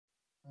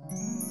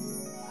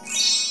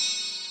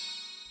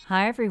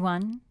Hi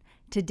everyone.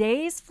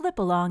 Today's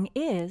flip-along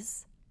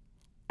is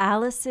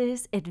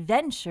Alice's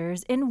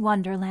Adventures in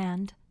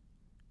Wonderland,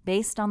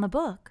 based on the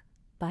book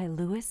by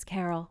Lewis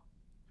Carroll.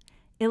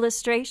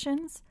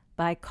 Illustrations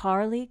by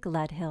Carly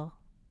Gledhill.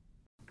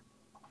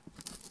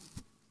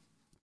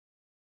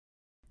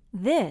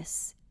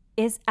 This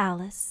is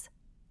Alice.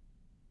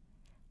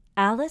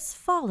 Alice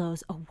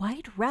follows a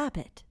white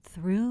rabbit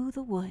through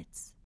the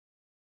woods.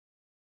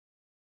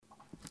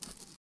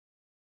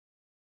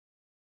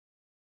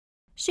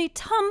 She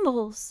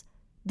tumbles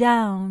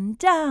down,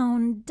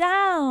 down,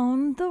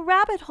 down the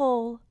rabbit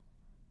hole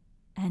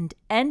and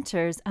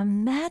enters a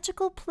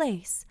magical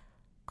place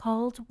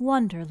called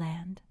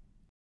Wonderland.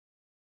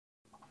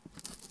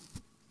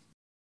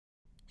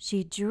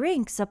 She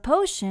drinks a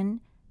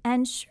potion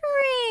and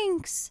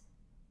shrinks.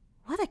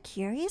 What a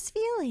curious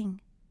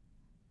feeling.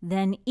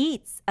 Then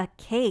eats a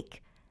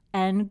cake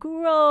and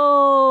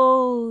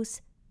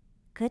grows.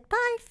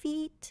 Goodbye,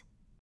 feet.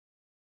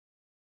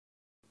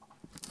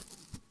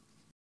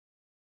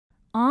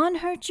 On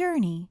her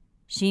journey,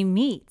 she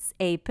meets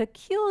a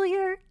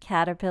peculiar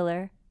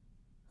caterpillar.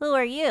 "Who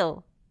are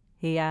you?"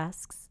 he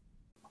asks.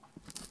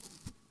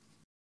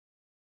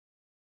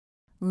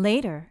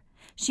 Later,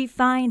 she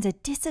finds a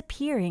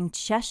disappearing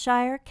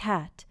Cheshire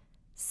cat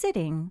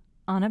sitting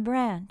on a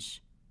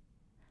branch.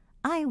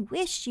 "I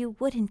wish you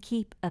wouldn't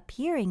keep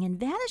appearing and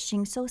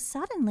vanishing so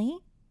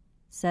suddenly,"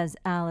 says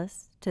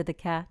Alice to the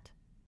cat.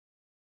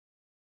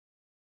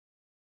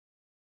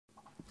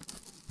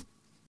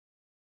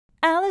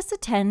 Alice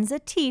attends a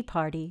tea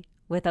party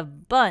with a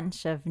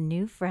bunch of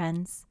new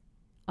friends,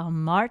 a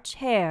March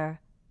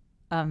Hare,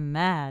 a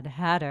Mad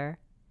Hatter,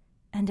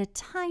 and a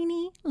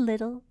tiny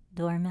little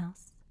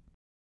dormouse.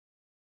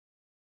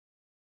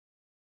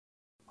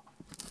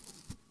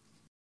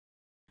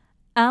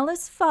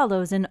 Alice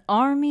follows an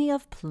army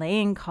of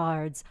playing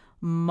cards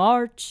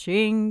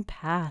marching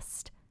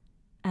past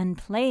and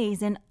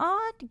plays an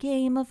odd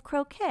game of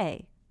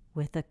croquet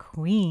with the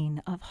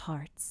Queen of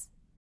Hearts.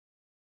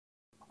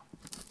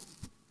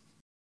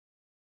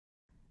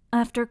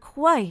 After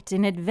quite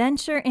an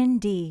adventure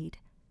indeed,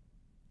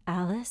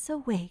 Alice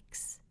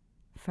awakes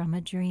from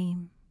a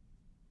dream.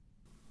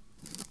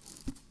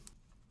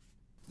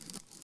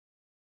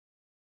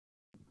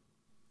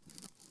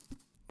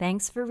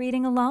 Thanks for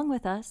reading along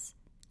with us.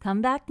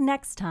 Come back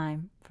next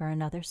time for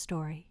another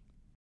story.